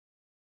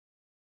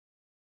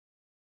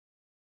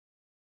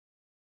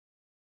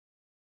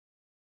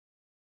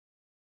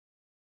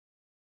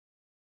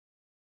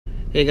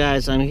Hey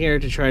guys, I'm here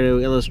to try to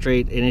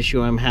illustrate an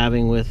issue I'm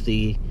having with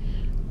the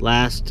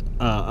last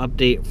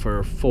update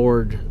for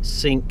Ford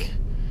Sync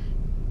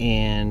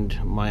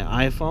and my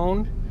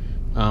iPhone.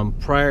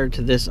 Prior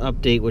to this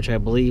update, which I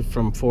believe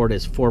from Ford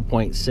is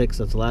 4.6,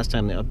 that's the last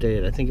time they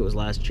updated. I think it was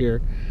last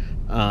year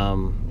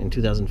in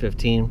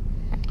 2015.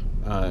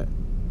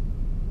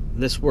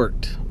 This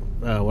worked.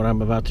 What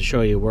I'm about to show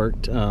you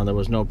worked. There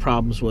was no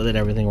problems with it.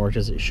 Everything worked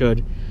as it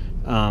should.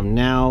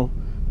 Now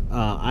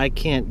I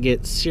can't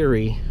get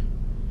Siri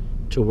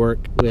to work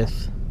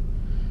with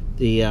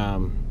the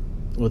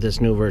with this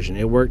new version.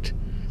 It worked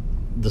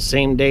the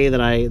same day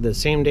that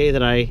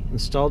I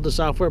installed the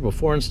software,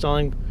 before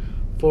installing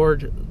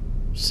Ford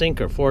Sync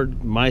or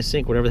Ford My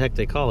Sync, whatever the heck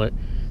they call it.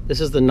 This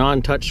is the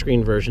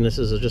non-touchscreen version. This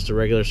is just a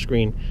regular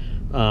screen.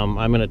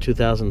 I'm in a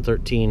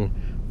 2013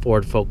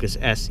 Ford Focus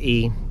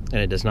SE, and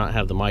it does not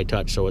have the My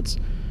Touch, so it's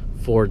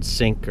Ford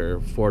Sync or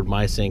Ford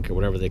My Sync or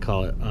whatever they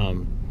call it.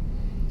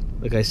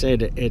 Like I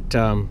said, it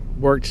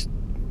worked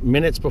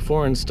minutes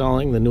before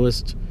installing the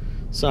newest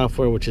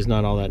software, which is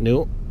not all that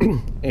new,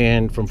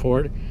 and from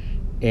Ford,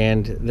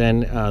 and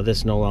then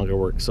this no longer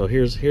works. So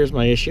here's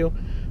my issue.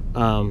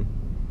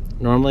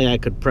 Normally I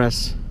could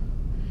press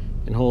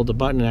and hold the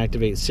button and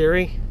activate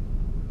Siri.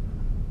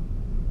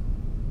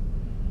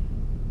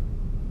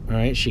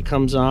 Alright, she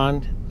comes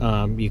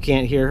on. You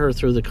can't hear her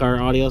through the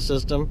car audio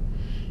system.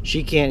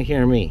 She can't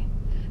hear me.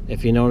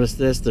 If you notice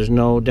this, there's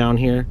no down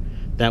here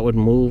that would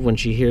move when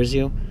she hears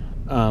you.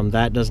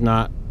 That does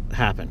not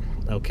happen.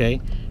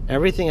 Okay,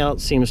 everything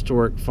else seems to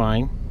work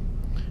fine.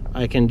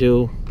 I can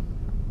do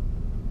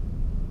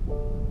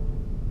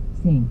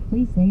Sync,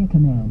 please say a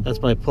command. That's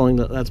by pulling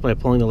the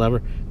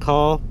lever.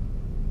 Call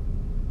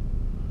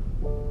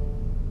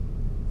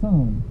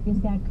Phone,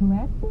 is that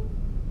correct?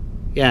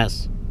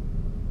 Yes.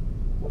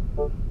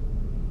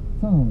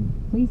 Phone,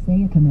 please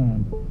say a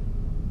command.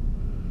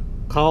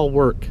 Call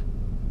work.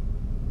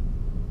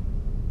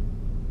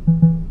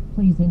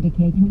 Please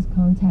indicate whose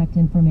contact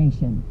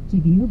information to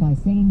view by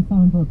saying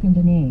phone book and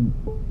a name.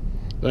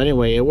 But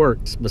anyway, it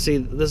works. But see,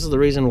 this is the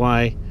reason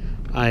why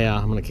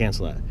I'm going to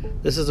cancel that.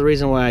 This is the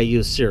reason why I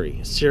use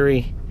Siri.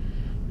 Siri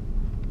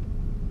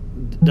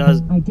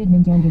does... I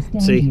didn't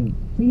understand you.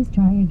 Please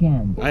try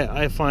again.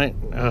 I find...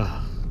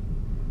 and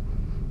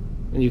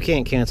you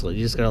can't cancel it.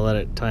 You just got to let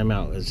it time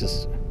out. It's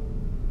just...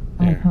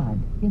 There.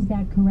 iPod, is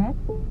that correct?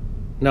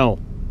 No.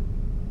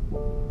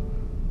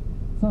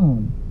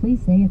 Phone,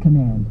 please say a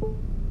command.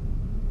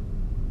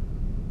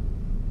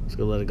 Let's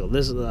go let it go.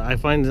 This is, I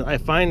find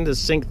the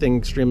sync thing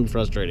extremely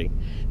frustrating.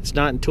 It's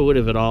not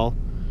intuitive at all.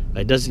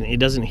 It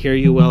doesn't hear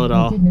you well at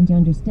all. I didn't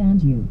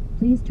understand you.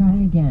 Please try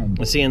again.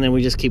 See, and then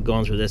we just keep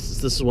going through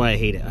this. This is why I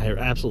hate it. I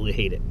absolutely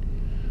hate it.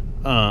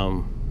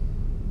 I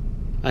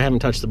haven't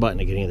touched the button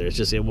again either. It's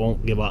just, it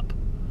won't give up.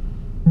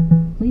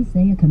 Please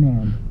say a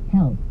command.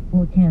 Help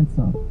or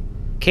cancel.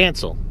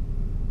 Cancel.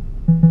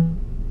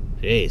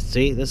 Hey,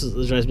 see, this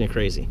drives me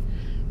crazy.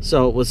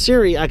 So with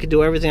Siri, I could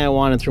do everything I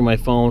wanted through my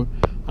phone.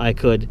 I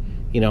could,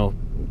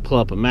 pull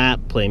up a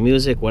map, play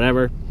music,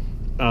 whatever.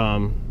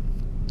 And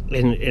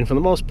for the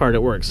most part,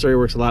 it works. Siri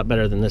works a lot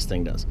better than this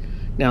thing does.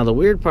 Now, the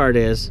weird part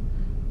is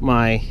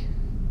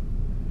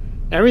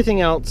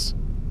everything else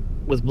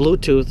with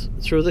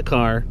Bluetooth through the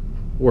car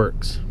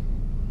works.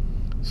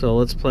 So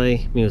let's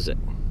play music.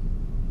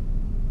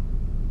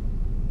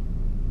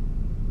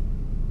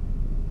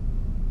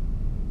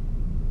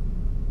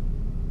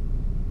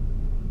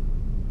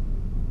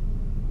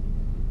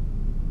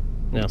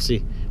 Now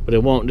see, but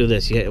it won't do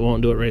this. It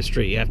won't do it right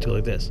straight. You have to go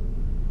like this.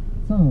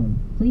 Phone,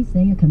 please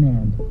say a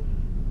command.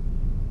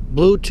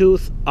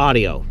 Bluetooth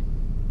audio.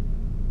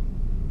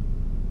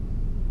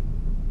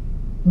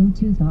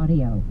 Bluetooth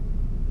audio.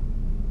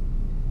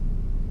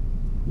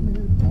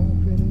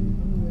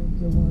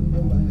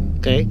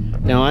 Okay.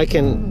 Now I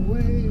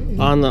can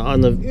on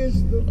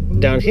the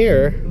down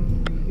here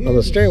on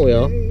the steering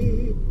wheel,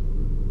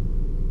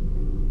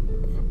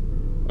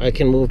 I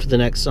can move to the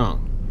next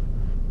song.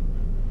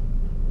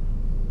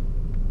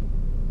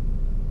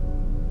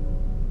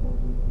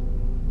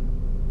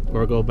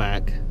 Or go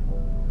back.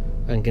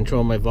 I can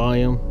control my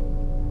volume.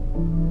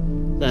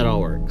 That all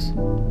works.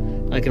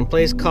 I can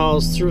place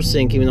calls through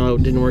Sync, even though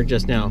it didn't work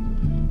just now.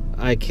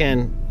 I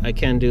can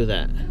do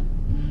that.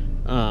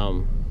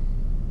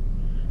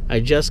 I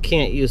just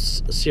can't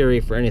use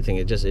Siri for anything.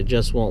 It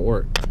just won't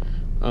work.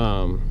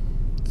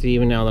 See,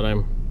 even now that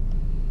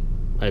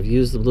I've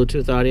used the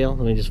Bluetooth audio,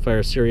 let me just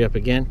fire Siri up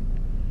again.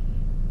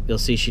 You'll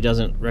see she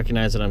doesn't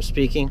recognize that I'm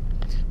speaking.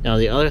 Now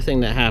the other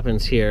thing that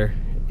happens here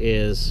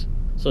is,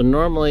 so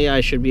normally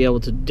I should be able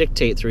to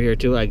dictate through here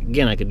too.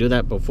 Again, I could do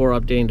that before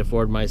updating to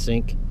Ford My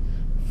Sync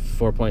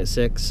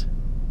 4.6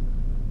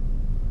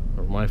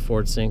 or My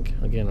Ford Sync.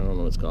 Again, I don't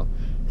know what it's called.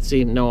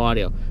 See, no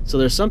audio. So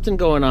there's something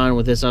going on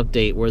with this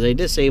update where they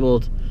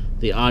disabled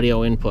the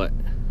audio input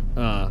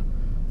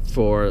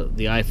for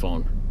the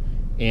iPhone.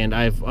 And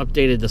I've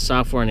updated the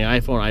software on the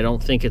iPhone. I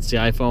don't think it's the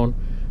iPhone.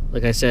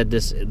 Like I said,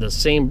 the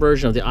same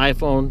version of the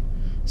iPhone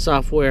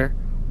software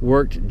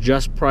worked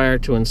just prior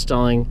to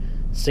installing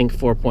Sync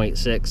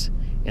 4.6,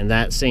 and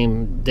that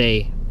same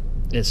day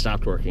it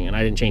stopped working, and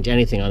I didn't change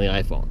anything on the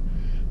iPhone.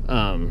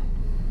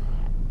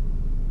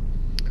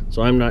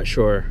 So I'm not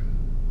sure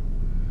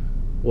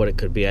what it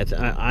could be.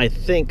 I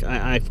think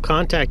I've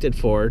contacted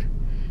Ford,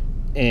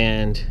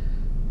 and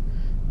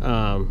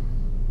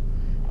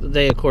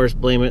they of course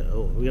blame it.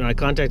 I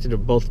contacted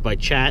them both by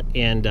chat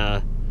and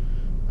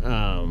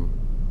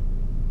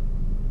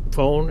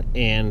phone,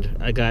 and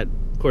I got,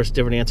 of course,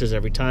 different answers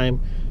every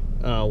time.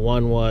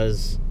 One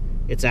was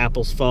it's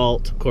Apple's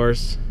fault, of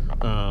course,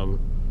 and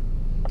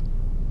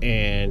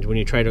when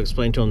you try to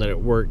explain to them that it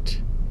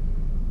worked,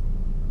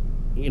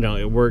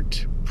 it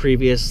worked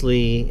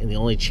previously, and the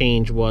only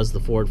change was the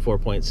Ford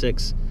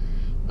 4.6.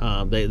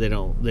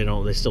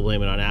 They still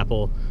blame it on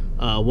Apple.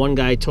 One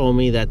guy told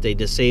me that they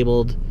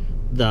disabled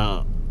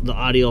the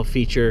audio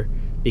feature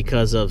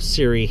because of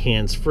Siri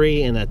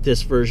hands-free, and that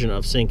this version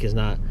of Sync is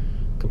not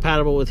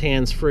compatible with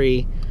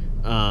hands-free,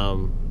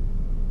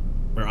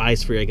 or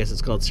eyes-free. I guess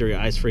it's called Siri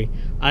eyes-free.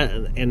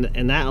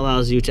 And that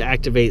allows you to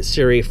activate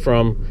Siri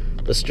from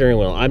the steering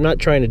wheel. I'm not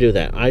trying to do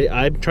that.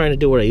 I'm trying to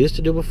do what I used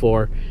to do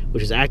before,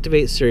 which is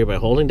activate Siri by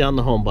holding down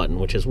the home button,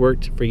 which has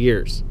worked for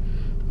years.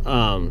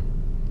 They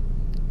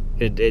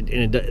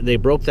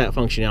broke that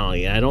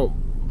functionality.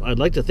 I'd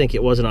like to think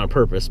it wasn't on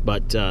purpose,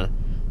 but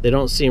they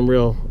don't seem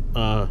real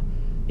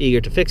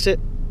eager to fix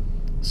it.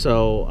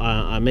 So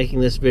I'm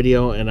making this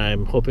video, and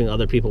I'm hoping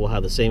other people will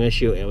have the same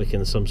issue, and we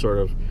can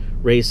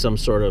raise some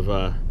sort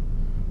of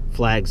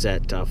flags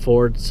at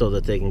Ford so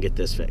that they can get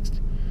this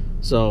fixed.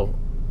 So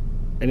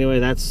anyway,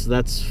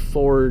 that's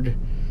Ford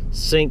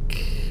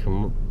Sync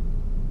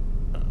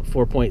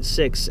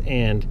 4.6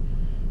 and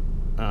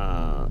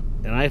an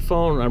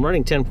iPhone. I'm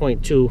running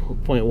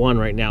 10.2.1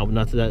 right now, but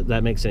not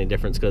that makes any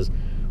difference, because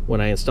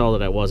when I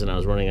installed it, I was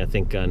running, I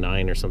think,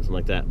 9 or something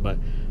like that. But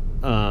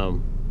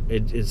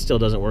it still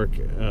doesn't work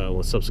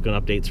with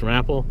subsequent updates from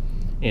Apple.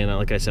 And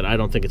like I said, I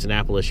don't think it's an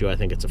Apple issue. I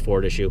think it's a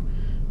Ford issue.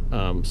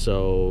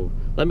 So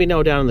let me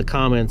know down in the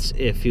comments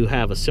if you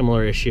have a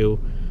similar issue.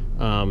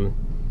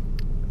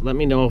 Let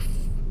me know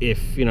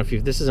if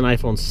this is an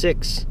iPhone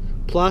 6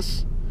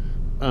 Plus.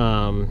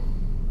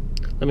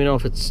 Let me know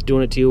if it's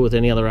doing it to you with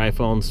any other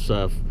iPhones,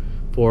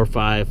 4,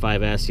 5,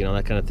 5S,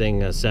 that kind of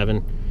thing,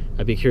 7.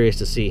 I'd be curious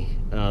to see.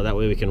 That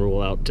way we can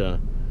rule out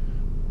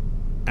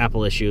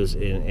Apple issues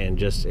and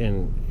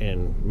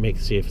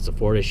see if it's a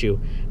Ford issue.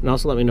 And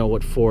also let me know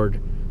what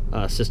Ford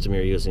system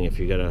you're using, if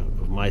you got a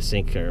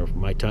MySync or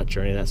MyTouch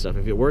or any of that stuff.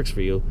 If it works for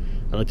you,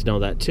 I'd like to know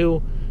that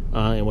too,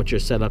 and what your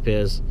setup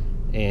is,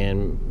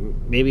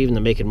 and maybe even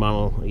the make and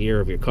model year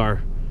of your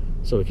car,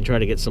 so we can try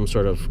to get some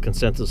sort of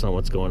consensus on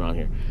what's going on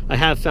here. I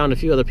have found a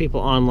few other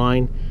people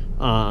online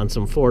on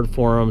some Ford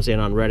forums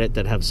and on Reddit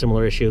that have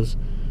similar issues,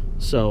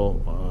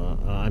 so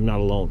I'm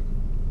not alone.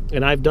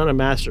 And I've done a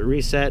master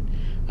reset,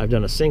 I've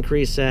done a sync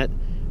reset,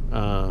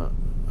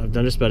 I've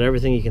done just about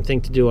everything you can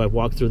think to do. I've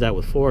walked through that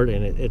with Ford,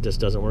 and it just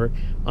doesn't work.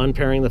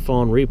 Unpairing the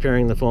phone,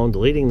 repairing the phone,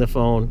 deleting the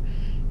phone,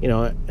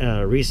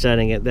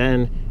 resetting it,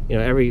 then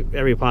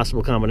every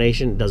possible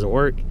combination doesn't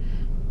work.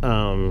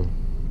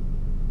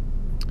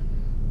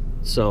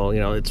 So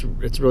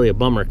it's really a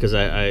bummer, because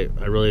I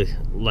really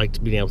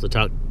liked being able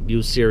to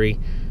use Siri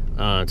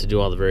to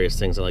do all the various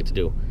things I like to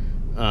do.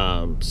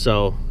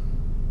 So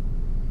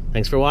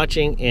thanks for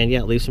watching, and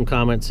yeah, leave some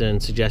comments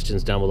and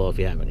suggestions down below if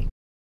you have any.